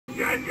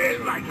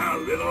a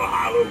little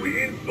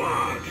Halloween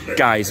box.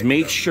 Guys,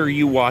 make sure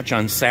you watch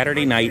on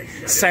Saturday night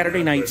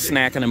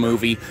Snack and a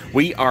Movie.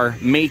 We are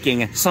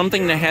making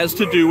something that has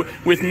to do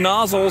with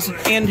nozzles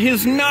and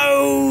his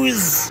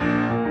nose.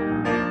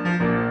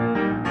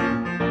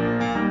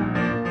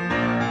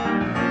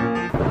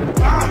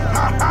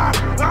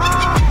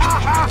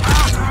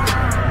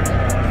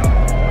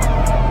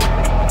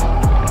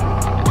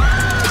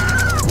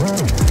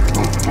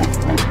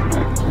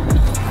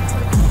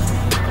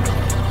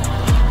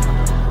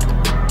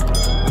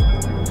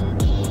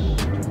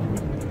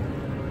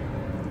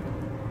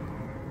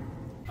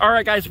 All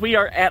right, guys, we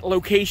are at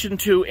location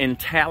 2 in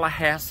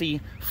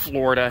Tallahassee,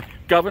 Florida,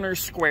 Governor's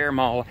Square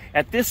Mall,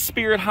 at this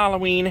Spirit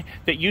Halloween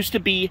that used to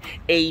be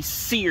a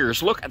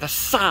Sears. Look at the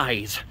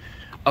size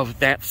of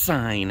that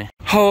sign.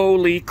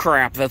 Holy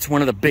crap, that's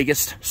one of the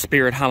biggest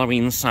Spirit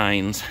Halloween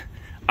signs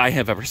I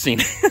have ever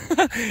seen.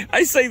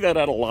 I say that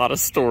at a lot of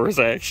stores,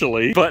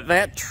 actually, but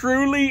that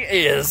truly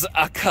is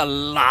a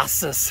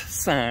Colossus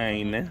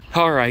sign.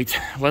 All right,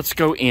 let's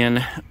go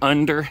in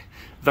under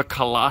the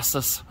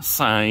Colossus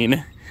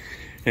sign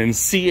and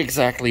see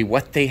exactly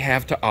what they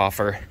have to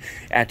offer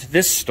at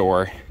this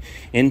store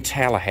in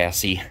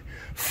Tallahassee,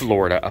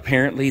 Florida.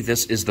 Apparently,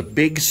 this is the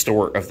big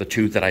store of the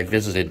two that I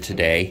visited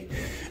today,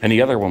 and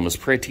the other one was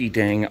pretty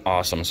dang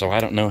awesome, so I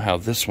don't know how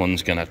this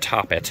one's gonna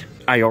top it.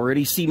 I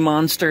already see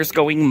monsters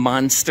going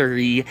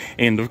monstery,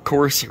 and of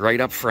course,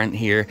 right up front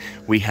here,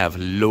 we have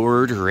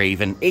Lord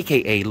Raven,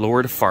 aka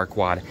Lord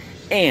Farquaad,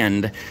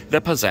 and the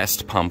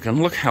possessed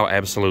pumpkin. Look how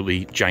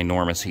absolutely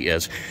ginormous he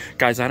is.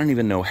 Guys, I don't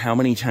even know how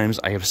many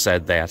times I have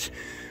said that.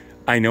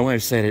 I know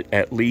I've said it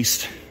at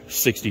least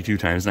 62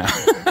 times now.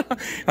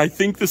 I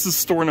think this is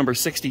store number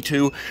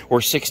 62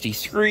 or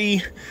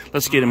 63.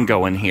 Let's get him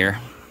going here.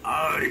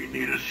 I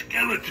need a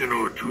skeleton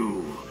or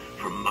two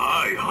from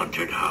my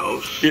haunted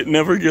house. It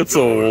never gets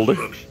old.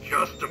 Looks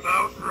just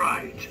about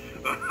right.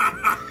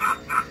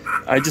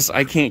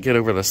 I can't get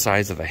over the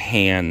size of the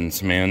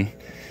hands, man.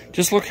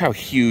 Just look how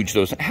huge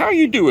those... How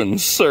you doing,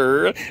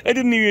 sir? I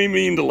didn't even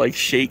mean to, like,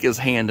 shake his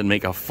hand and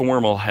make a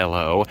formal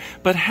hello.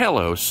 But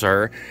hello,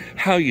 sir.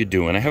 How you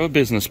doing? I have a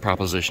business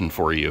proposition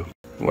for you.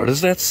 What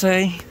does that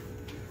say?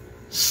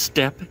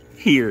 Step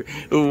here.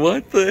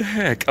 What the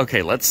heck?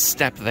 Okay, let's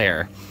step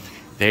there.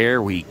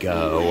 There we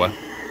go.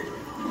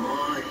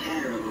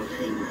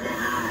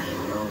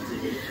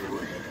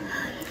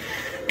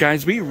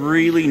 Guys, we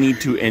really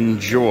need to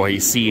enjoy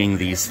seeing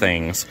these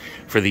things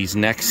for these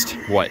next,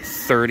 what,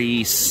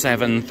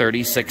 37,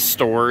 36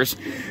 stores?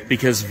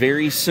 Because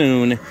very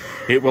soon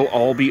it will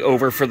all be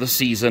over for the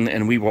season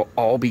and we will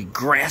all be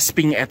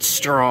grasping at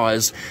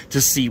straws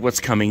to see what's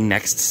coming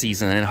next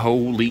season. And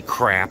holy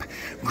crap,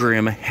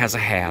 Grim has a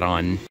hat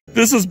on.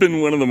 This has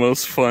been one of the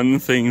most fun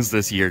things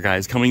this year,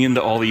 guys, coming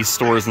into all these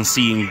stores and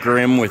seeing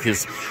Grim with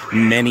his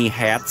many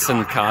hats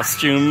and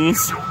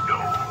costumes.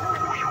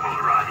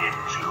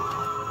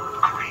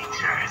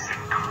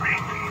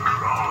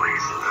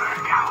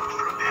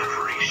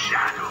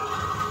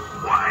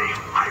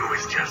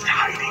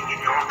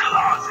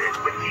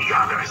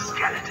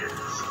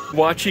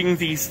 Watching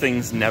these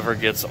things never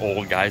gets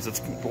old, guys. It's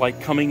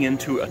like coming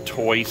into a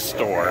toy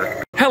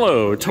store.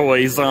 Hello,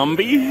 toy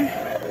zombie.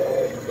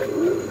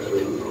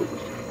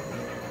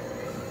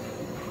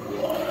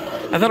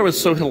 I thought it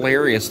was so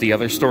hilarious, the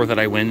other store that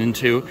I went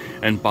into,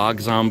 and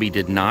Bog Zombie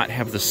did not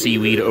have the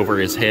seaweed over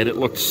his head. It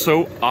looked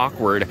so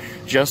awkward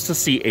just to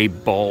see a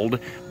bald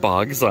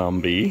Bog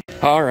Zombie.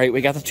 All right,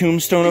 we got the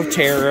Tombstone of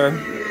Terror.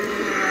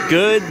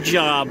 Good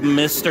job,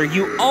 mister.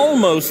 You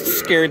almost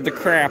scared the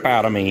crap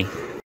out of me.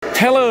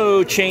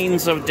 Hello,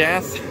 Chains of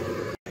Death.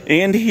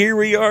 And here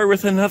we are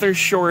with another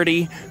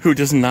shorty who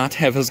does not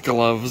have his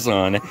gloves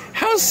on.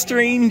 How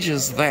strange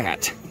is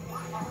that?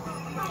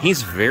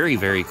 He's very,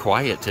 very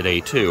quiet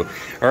today, too.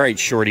 All right,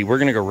 shorty, we're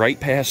going to go right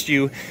past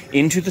you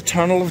into the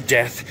tunnel of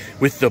death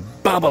with the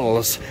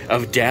bubbles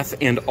of death,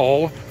 and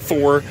all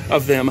four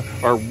of them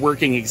are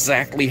working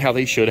exactly how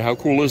they should. How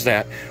cool is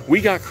that?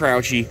 We got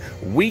Crouchy.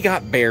 We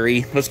got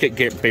Barry. Let's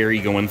get Barry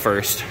going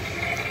first.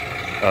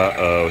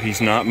 Uh-oh, he's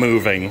not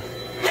moving.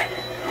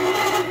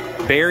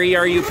 Barry,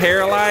 are you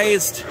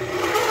paralyzed?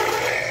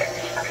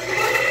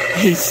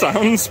 He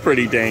sounds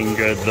pretty dang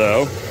good,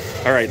 though.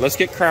 All right, let's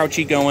get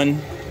Crouchy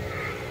going.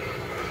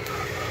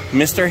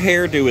 Mr.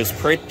 Hairdo is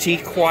pretty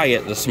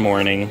quiet this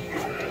morning.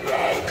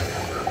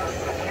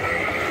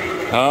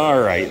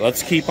 All right,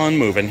 let's keep on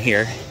moving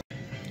here.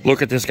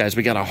 Look at this, guys.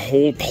 We got a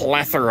whole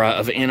plethora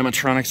of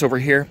animatronics over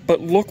here,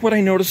 but look what I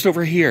noticed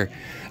over here.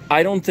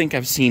 I don't think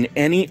I've seen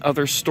any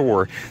other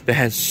store that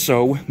has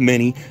so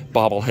many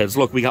bobbleheads.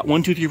 Look, we got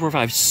 1, 2, 3, 4,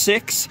 5,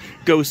 6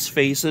 ghost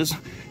faces.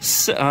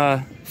 6?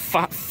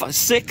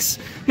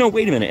 No,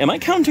 wait a minute. Am I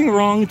counting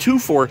wrong? 2,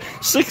 4,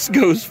 6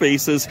 ghost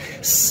faces,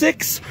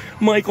 6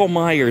 Michael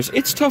Myers.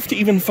 It's tough to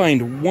even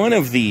find one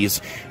of these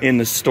in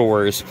the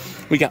stores.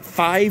 We got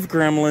 5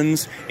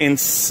 Gremlins and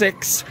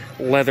 6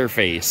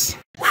 Leatherface.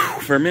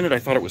 Whew, for a minute, I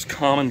thought it was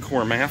Common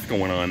Core math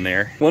going on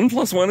there. 1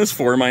 + 1 is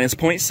 4, minus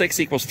 0.6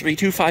 equals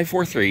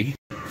 32543.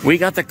 We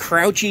got the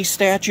Crouchy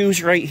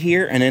statues right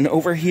here, and then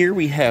over here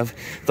we have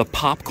the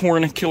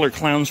Popcorn Killer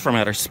Clowns from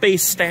Outer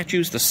Space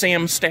statues, the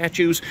Sam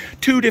statues,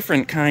 2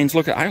 different kinds.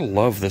 Look, I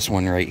love this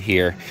one right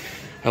here.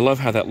 I love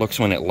how that looks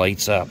when it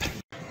lights up.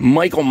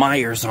 Michael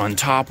Myers on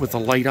top with the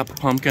light-up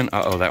pumpkin.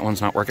 Uh-oh, that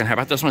one's not working. How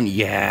about this one?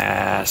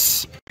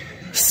 Yes!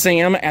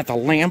 Sam at the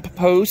lamp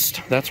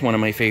post. That's one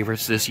of my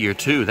favorites this year,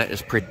 too. That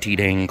is pretty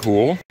dang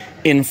cool.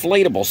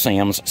 Inflatable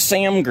Sams,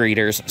 Sam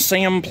Graders,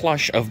 Sam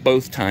Plush of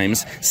both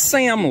times,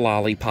 Sam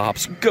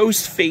Lollipops,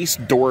 Ghost Face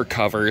door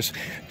covers,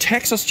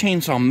 Texas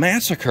Chainsaw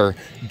Massacre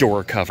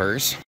door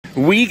covers.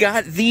 We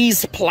got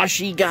these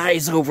plushy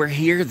guys over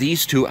here.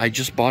 These 2 I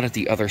just bought at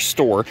the other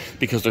store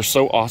because they're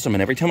so awesome,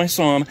 and every time I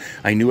saw them,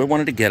 I knew I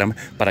wanted to get them,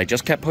 but I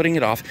just kept putting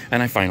it off,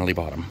 and I finally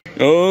bought them.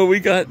 Oh, we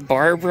got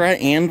Barbara,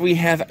 and we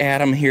have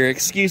Adam here.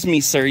 Excuse me,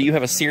 sir, you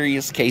have a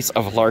serious case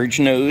of large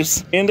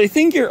nose, and I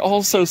think you're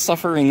also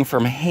suffering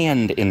from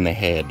hand in the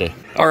head.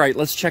 All right,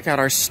 let's check out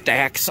our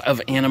stacks of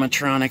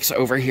animatronics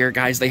over here,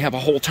 guys. They have a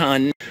whole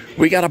ton.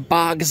 We got a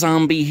bog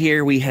zombie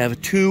here. We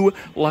have 2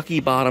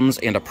 Lucky Bottoms,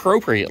 and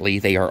appropriately,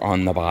 they are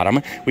on the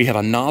bottom. We have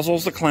a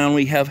Nozzles the Clown.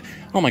 We have,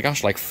 oh my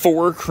gosh, like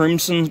 4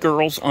 Crimson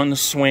Girls on the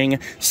swing,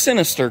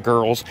 Sinister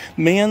Girls,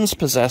 Man's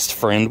Possessed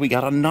Friend. We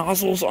got a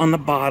Nozzles on the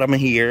bottom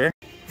here.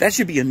 That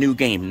should be a new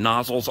game,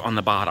 Nozzles on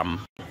the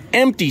bottom.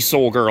 Empty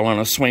Soul Girl on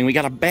a swing. We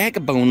got a Bag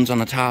of Bones on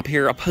the top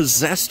here, a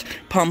Possessed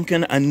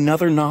Pumpkin,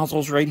 another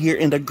Nozzles right here,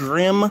 and a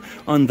Grim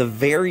on the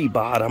very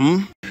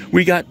bottom.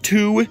 We got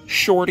 2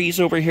 Shorties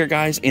over here,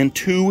 guys, and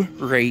 2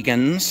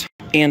 Reagans,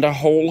 and a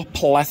whole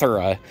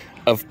plethora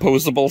of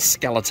posable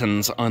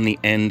skeletons on the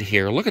end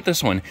here. Look at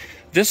this one.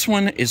 This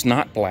one is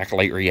not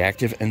blacklight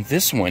reactive, and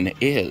this one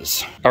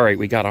is. All right,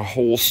 we got a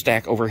whole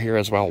stack over here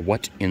as well.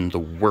 What in the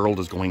world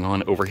is going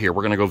on over here?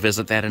 We're gonna go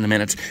visit that in a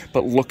minute,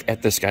 but look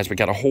at this, guys. We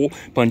got a whole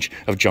bunch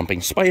of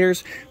jumping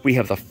spiders. We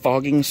have the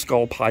Fogging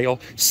Skull Pile,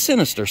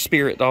 Sinister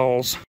Spirit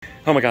Dolls.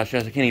 Oh my gosh,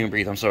 guys, I can't even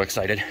breathe. I'm so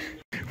excited.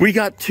 We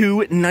got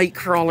 2 night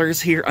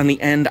crawlers here on the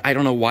end. I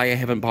don't know why I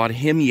haven't bought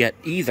him yet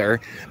either,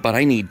 but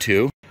I need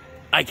to.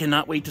 I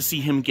cannot wait to see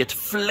him get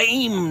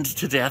flamed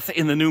to death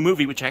in the new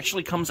movie, which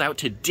actually comes out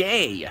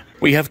today.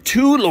 We have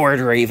 2 Lord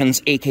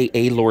Ravens,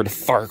 aka Lord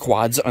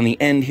Farquads, on the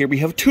end here. We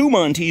have 2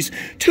 Monties,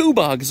 2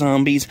 Bog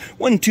Zombies,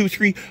 1, 2,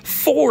 3,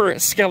 4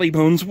 Skelly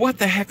Bones. What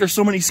the heck? There's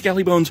so many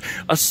Skelly Bones.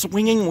 A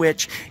Swinging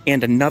Witch,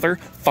 and another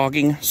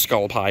Fogging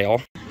Skull Pile.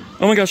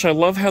 Oh my gosh, I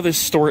love how this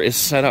store is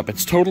set up.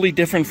 It's totally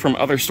different from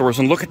other stores.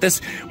 And look at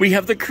this. We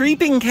have the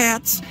Creeping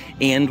Cats,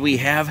 and we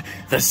have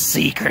the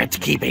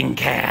Secret Keeping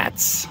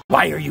Cats.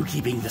 Why are you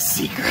keeping the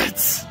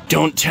secrets?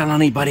 Don't tell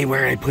anybody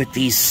where I put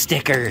these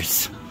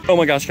stickers. Oh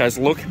my gosh, guys,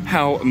 look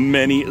how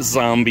many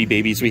zombie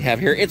babies we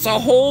have here. It's a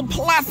whole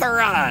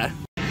plethora.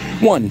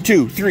 1,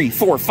 2, 3,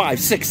 4, 5,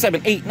 6,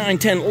 7, 8, 9,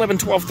 10, 11,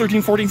 12,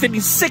 13, 14,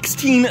 15,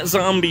 16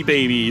 zombie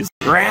babies.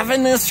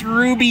 Ravenous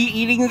Ruby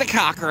eating the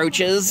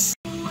cockroaches.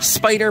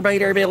 Spider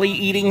Biter Billy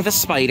eating the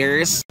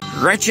spiders.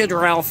 Wretched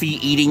Ralphie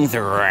eating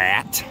the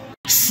rat.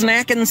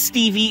 Snackin'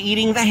 Stevie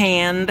eating the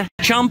hand.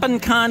 Chompin'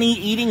 Connie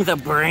eating the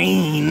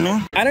brain.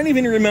 I don't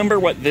even remember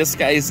what this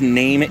guy's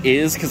name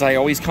is because I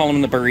always call him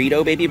the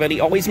Burrito Baby, but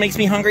he always makes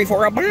me hungry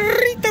for a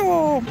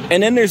burrito.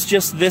 And then there's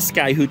just this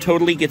guy who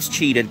totally gets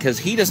cheated because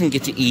he doesn't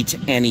get to eat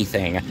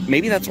anything.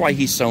 Maybe that's why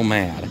he's so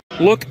mad.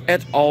 Look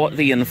at all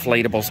the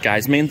inflatables,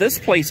 guys. Man, this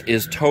place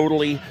is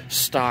totally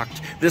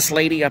stocked. This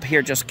lady up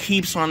here just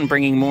keeps on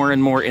bringing more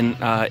and more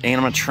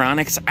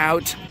animatronics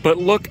out. But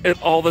look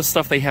at all the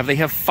stuff they have. They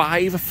have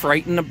 5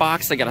 Fright in a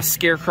Box. They got a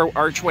Scarecrow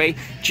archway,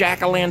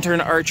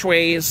 Jack-o'-lantern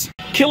archways,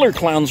 Killer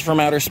Clowns from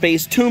Outer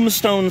Space,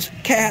 Tombstones,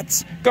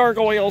 Cats,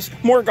 Gargoyles,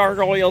 more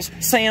Gargoyles,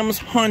 Sam's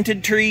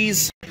Haunted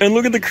Trees. And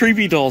look at the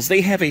creepy dolls.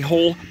 They have a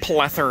whole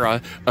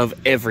plethora of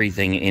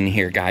everything in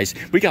here, guys.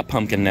 We got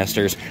pumpkin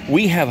nesters.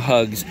 We have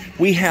hugs.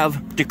 We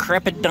have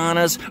decrepit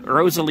Donnas,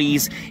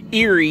 Rosalies,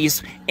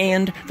 Eries,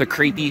 and the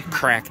creepy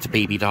cracked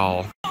baby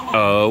doll.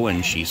 Oh,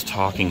 and she's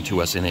talking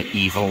to us in an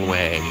evil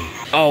way.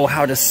 Oh,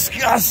 how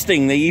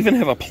disgusting. They even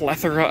have a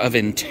plethora of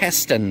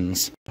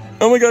intestines.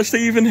 Oh my gosh,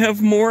 they even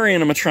have more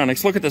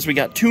animatronics. Look at this. We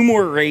got 2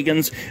 more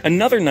Reagans,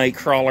 another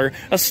Nightcrawler,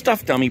 a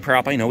stuffed dummy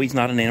prop. I know he's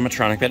not an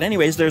animatronic, but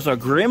anyways, there's a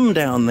Grim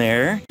down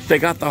there. They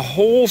got the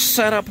whole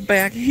setup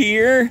back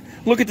here.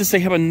 Look at this. They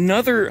have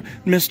another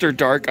Mr.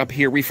 Dark up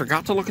here. We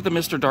forgot to look at the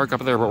Mr. Dark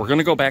up there, but we're going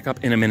to go back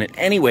up in a minute.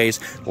 Anyways,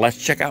 let's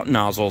check out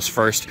Nozzles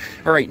first.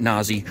 All right,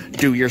 Nozzy,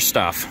 do your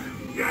stuff.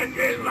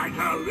 Like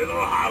a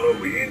little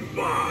Halloween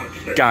box.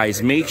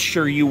 Guys, make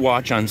sure you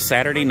watch on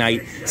Saturday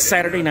night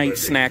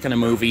Snack and a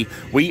Movie.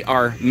 We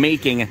are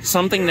making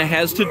something that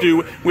has to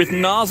do with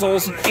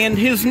Nozzles and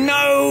his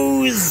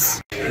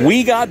nose.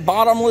 We got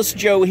Bottomless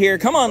Joe here.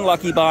 Come on,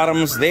 Lucky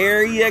Bottoms.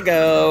 There you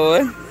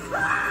go.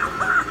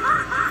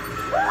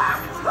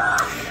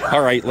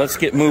 All right, let's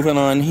get moving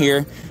on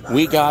here.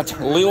 We got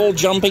Lil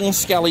Jumping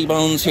Skelly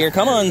Bones here.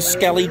 Come on,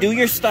 Skelly, do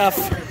your stuff.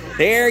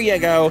 There you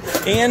go.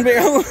 And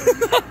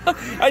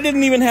I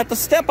didn't even have to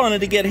step on it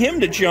to get him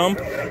to jump.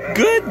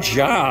 Good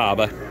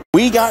job.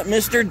 We got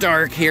Mr.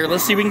 Dark here.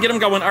 Let's see if we can get him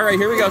going. All right,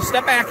 here we go.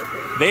 Step back.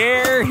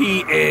 There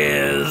he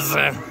is.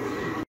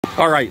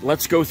 All right,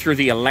 let's go through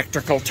the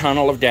electrical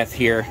tunnel of death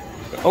here.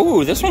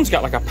 Oh, this one's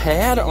got like a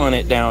pad on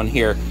it down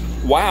here.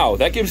 Wow,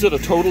 that gives it a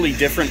totally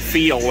different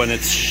feel when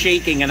it's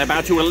shaking and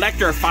about to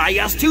electrify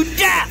us to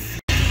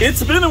death.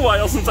 It's been a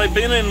while since I've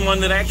been in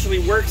one that actually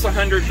works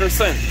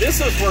 100%.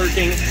 This is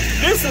working.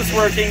 This is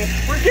working.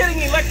 We're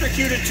getting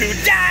electrocuted to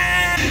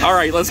death. All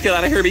right, let's get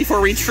out of here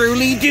before we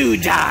truly do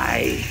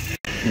die.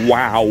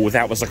 Wow,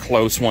 that was a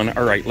close one.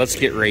 All right, let's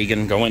get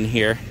Reagan going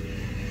here.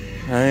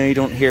 I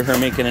don't hear her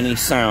making any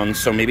sounds,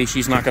 so maybe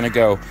she's not going to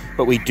go.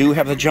 But we do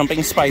have the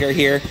jumping spider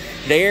here.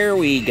 There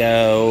we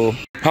go.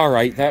 All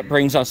right, that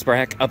brings us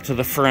back up to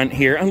the front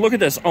here. And look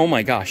at this. Oh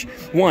my gosh.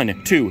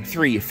 1, 2,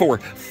 3, 4,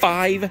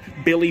 5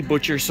 Billy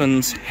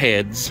Butcherson's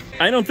heads.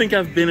 I don't think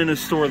I've been in a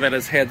store that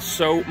has had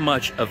so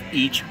much of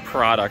each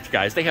product,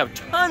 guys. They have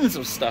tons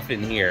of stuff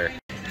in here.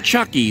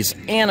 Chucky's,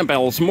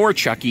 Annabelle's, more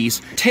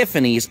Chucky's,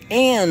 Tiffany's,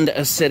 and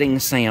a sitting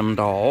Sam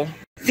doll.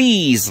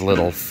 These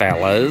little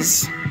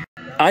fellas.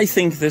 I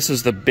think this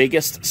is the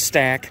biggest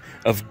stack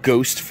of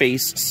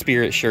Ghostface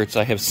spirit shirts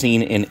I have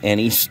seen in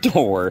any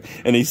store,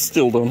 and they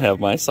still don't have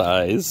my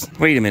size.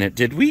 Wait a minute,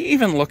 did we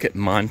even look at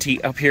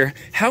Monty up here?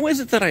 How is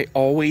it that I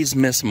always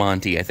miss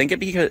Monty? I think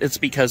it's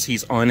because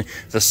he's on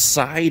the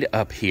side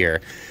up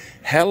here.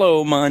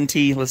 Hello,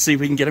 Monty. Let's see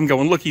if we can get him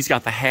going. Look, he's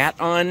got the hat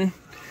on.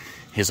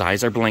 His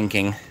eyes are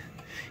blinking.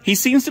 He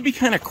seems to be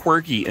kind of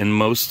quirky in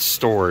most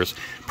stores,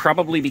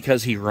 probably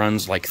because he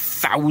runs like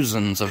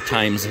thousands of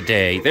times a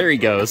day. There he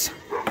goes.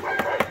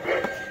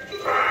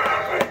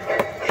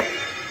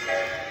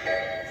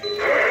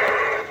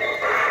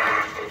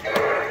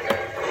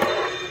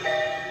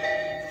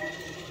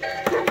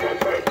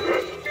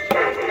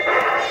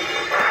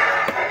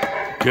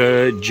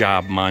 Good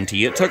job,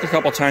 Monty. It took a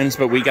couple times,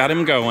 but we got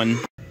him going.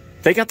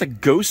 They got the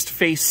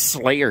Ghostface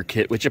Slayer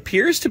kit, which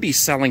appears to be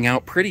selling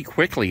out pretty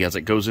quickly as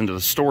it goes into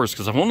the stores,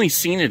 because I've only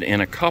seen it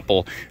in a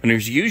couple, and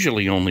there's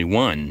usually only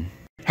one.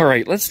 All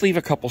right, let's leave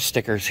a couple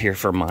stickers here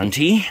for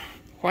Monty.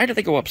 Why do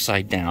they go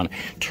upside down?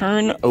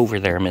 Turn over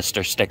there,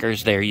 Mr.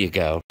 Stickers. There you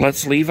go.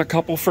 Let's leave a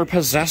couple for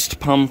Possessed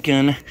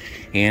Pumpkin,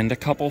 and a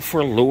couple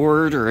for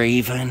Lord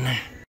Raven, a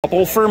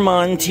couple for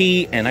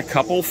Monty, and a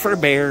couple for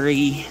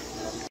Barry.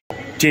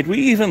 Did we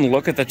even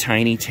look at the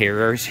Tiny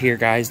Terrors here,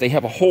 guys? They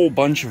have a whole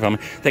bunch of them.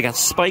 They got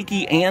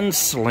Spiky and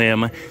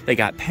Slim. They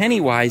got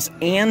Pennywise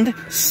and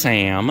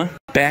Sam.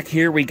 Back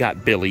here, we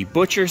got Billy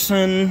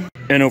Butcherson.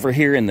 And over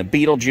here in the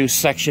Beetlejuice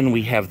section,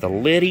 we have the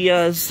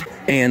Lydias.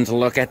 And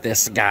look at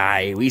this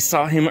guy. We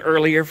saw him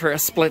earlier for a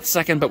split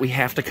second, but we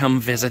have to come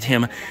visit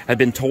him. I've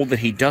been told that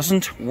he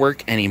doesn't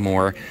work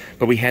anymore,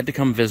 but we had to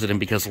come visit him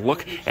because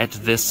look at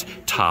this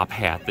top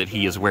hat that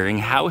he is wearing.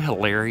 How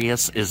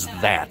hilarious is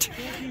that?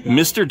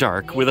 Mr.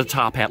 Dark with a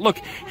top hat. Look,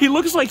 he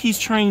looks like he's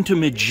trying to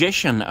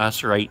magician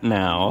us right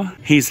now.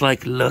 He's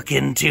like, look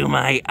into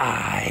my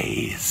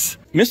eyes.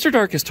 Mr.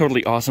 Dark is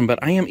totally awesome, but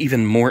I am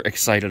even more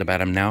excited about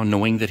him now,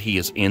 knowing that he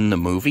is in the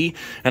movie.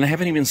 And I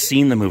haven't even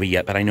seen the movie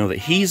yet, but I know that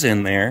he's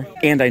in there.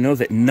 And I know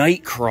that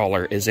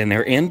Nightcrawler is in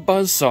there, and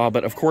Buzzsaw,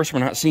 but of course we're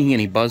not seeing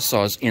any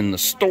Buzzsaws in the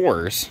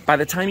stores. By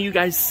the time you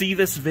guys see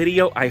this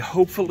video, I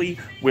hopefully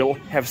will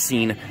have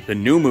seen the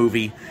new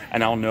movie,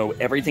 and I'll know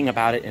everything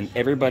about it and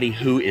everybody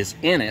who is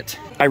in it.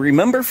 I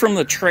remember from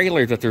the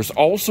trailer that there's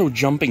also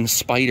jumping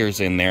spiders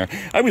in there.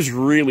 I was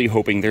really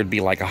hoping there'd be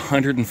like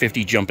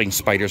 150 jumping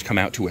spiders come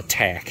out to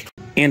attack.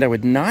 And I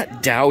would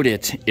not doubt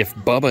it if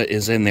Bubba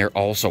is in there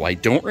also. I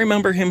don't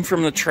remember him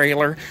from the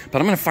trailer,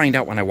 but I'm going to find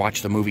out when I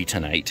watch the movie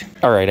tonight.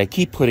 All right, I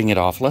keep putting it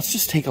off. Let's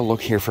just take a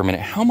look here for a minute.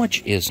 How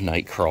much is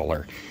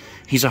Nightcrawler?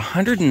 He's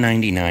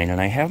 $199,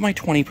 and I have my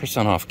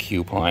 20% off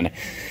coupon.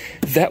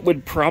 That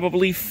would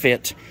probably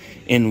fit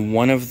in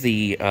one of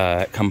the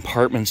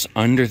compartments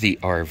under the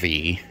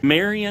RV.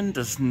 Marion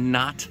does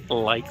not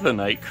like the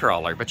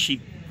Nightcrawler, but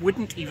she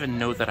wouldn't even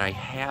know that I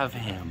have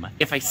him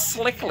if I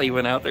slickly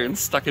went out there and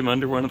stuck him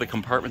under one of the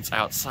compartments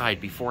outside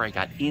before I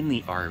got in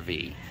the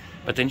RV.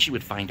 But then she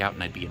would find out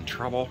and I'd be in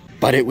trouble.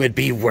 But it would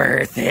be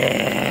worth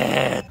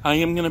it. I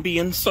am gonna be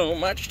in so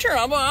much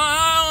trouble.